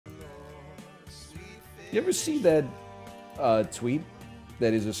You ever see that tweet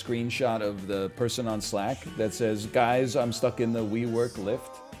that is a screenshot of the person on Slack that says, guys, I'm stuck in the WeWork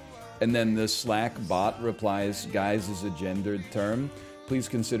lift? And then the Slack bot replies, guys is a gendered term. Please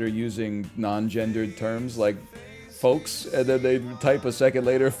consider using non-gendered terms like folks. And then they type a second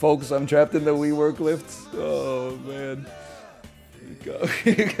later, folks, I'm trapped in the WeWork lift. Oh, man.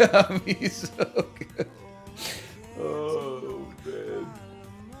 You got me so good. Oh, man.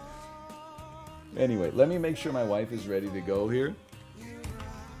 Anyway, let me make sure my wife is ready to go here.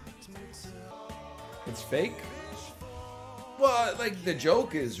 It's fake? Well, like, the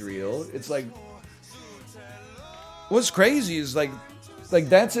joke is real. It's like... What's crazy is, like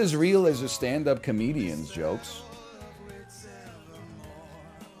that's as real as a stand-up comedian's jokes.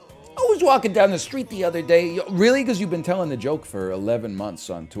 I was walking down the street the other day. Really? Because you've been telling the joke for 11 months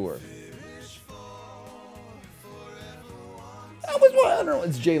on tour. I don't know,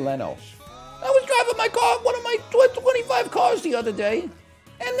 it's Jay Leno. I was driving my car, one of my 25 cars the other day. And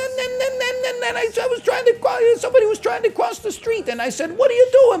then I was trying to cross, somebody was trying to cross the street. And I said, what are you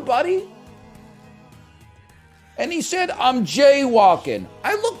doing, buddy? And he said, I'm jaywalking.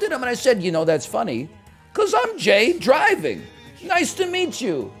 I looked at him and I said, you know, that's funny. Because I'm Jay driving. Nice to meet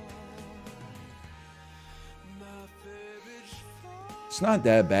you. It's not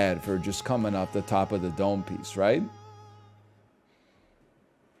that bad for just coming off the top of the dome piece, right?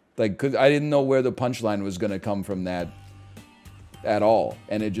 Like, 'cause I didn't know where the punchline was going to come from that at all.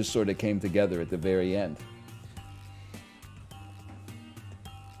 And it just sort of came together at the very end.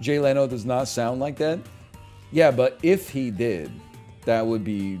 Jay Leno does not sound like that? Yeah, but if he did, that would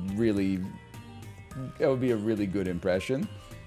be a really good impression.